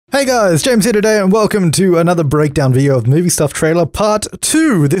Hey guys, James here today and welcome to another breakdown video of Movie Stuff Trailer Part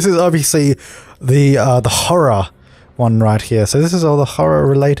 2. This is obviously the horror one right here. So this is all the horror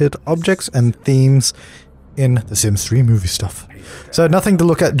related objects and themes in The Sims 3 Movie Stuff. So nothing to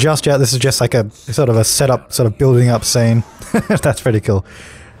look at just yet, this is just like a sort of a setup, sort of building up scene. That's pretty cool.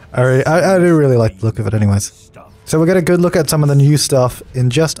 I do really like the look of it anyways. So we'll get a good look at some of the new stuff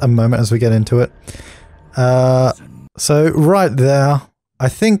in just a moment as we get into it. So right there, I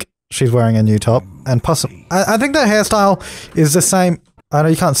think she's wearing a new top, and possibly I think that hairstyle is the same. I know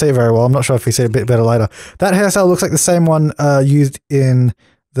you can't see it very well. I'm not sure if we see it a bit better later. That hairstyle looks like the same one used in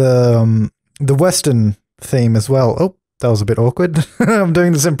the Western theme as well. Oh, that was a bit awkward. I'm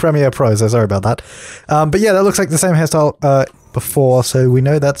doing this in Premiere Pro, so sorry about that. But yeah, that looks like the same hairstyle before, so we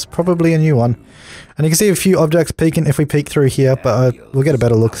know that's probably a new one. And you can see a few objects peeking if we peek through here, but we'll get a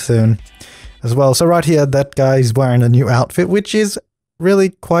better look soon as well. So right here, that guy's wearing a new outfit, which is really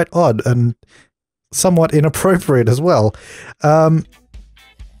quite odd and somewhat inappropriate as well. And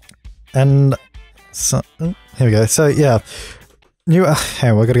so, here we go. So yeah, new.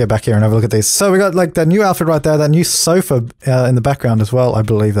 Hey, we're gonna go back here and have a look at these. So we got like the new outfit right there, that new sofa in the background as well. I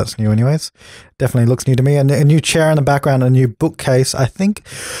believe that's new, anyways. Definitely looks new to me. And a new chair in the background, a new bookcase. I think.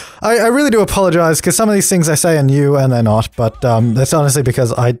 I really do apologize because some of these things I say are new and they're not, but that's honestly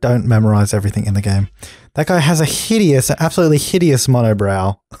because I don't memorize everything in the game. That guy has a hideous, absolutely hideous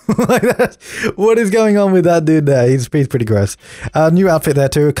monobrow. Like that. What is going on with that dude there? He's pretty gross. New outfit there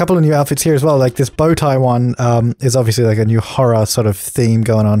too. A couple of new outfits here as well. Like this bow tie one is obviously like a new horror sort of theme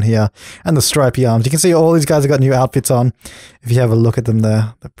going on here. And the stripy arms. You can see all these guys have got new outfits on. If you have a look at them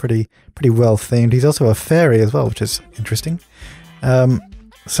there, they're pretty well themed. He's also a fairy as well, which is interesting.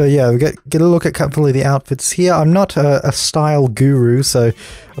 So yeah, we get a look at a couple of the outfits here. I'm not a style guru, so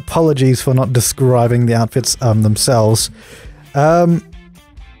apologies for not describing the outfits themselves.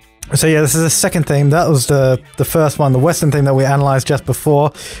 So yeah, this is the second theme. That was the first one, the Western theme that we analysed just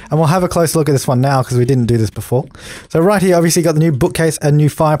before. And we'll have a close look at this one now because we didn't do this before. So right here, obviously you got the new bookcase, a new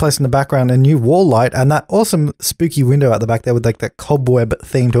fireplace in the background, a new wall light, and that awesome spooky window at the back there with like that cobweb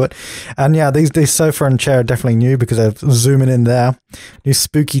theme to it. And yeah, these sofa and chair are definitely new because they're zooming in there. New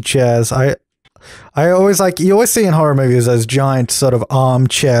spooky chairs. I always like, you always see in horror movies those giant sort of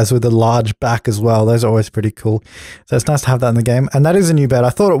armchairs with a large back as well. Those are always pretty cool. So it's nice to have that in the game. And that is a new bed. I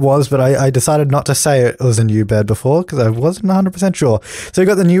thought it was, but I decided not to say it was a new bed before because I wasn't 100% sure. So you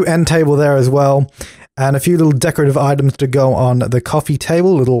got the new end table there as well. And a few little decorative items to go on the coffee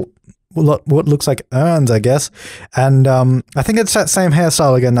table, little what looks like urns, I guess. And I think it's that same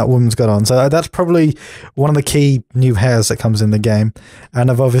hairstyle again that woman's got on. So that's probably one of the key new hairs that comes in the game.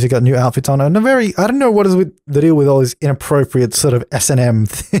 And I've obviously got new outfits on. And I don't know what is with the deal with all these inappropriate sort of S&M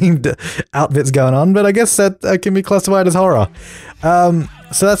themed outfits going on, but I guess that can be classified as horror.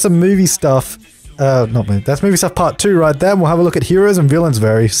 So that's some movie stuff. That's Movie Stuff Part 2 right there. We'll have a look at heroes and villains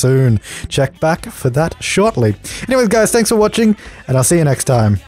very soon. Check back for that shortly. Anyways, guys, thanks for watching, and I'll see you next time.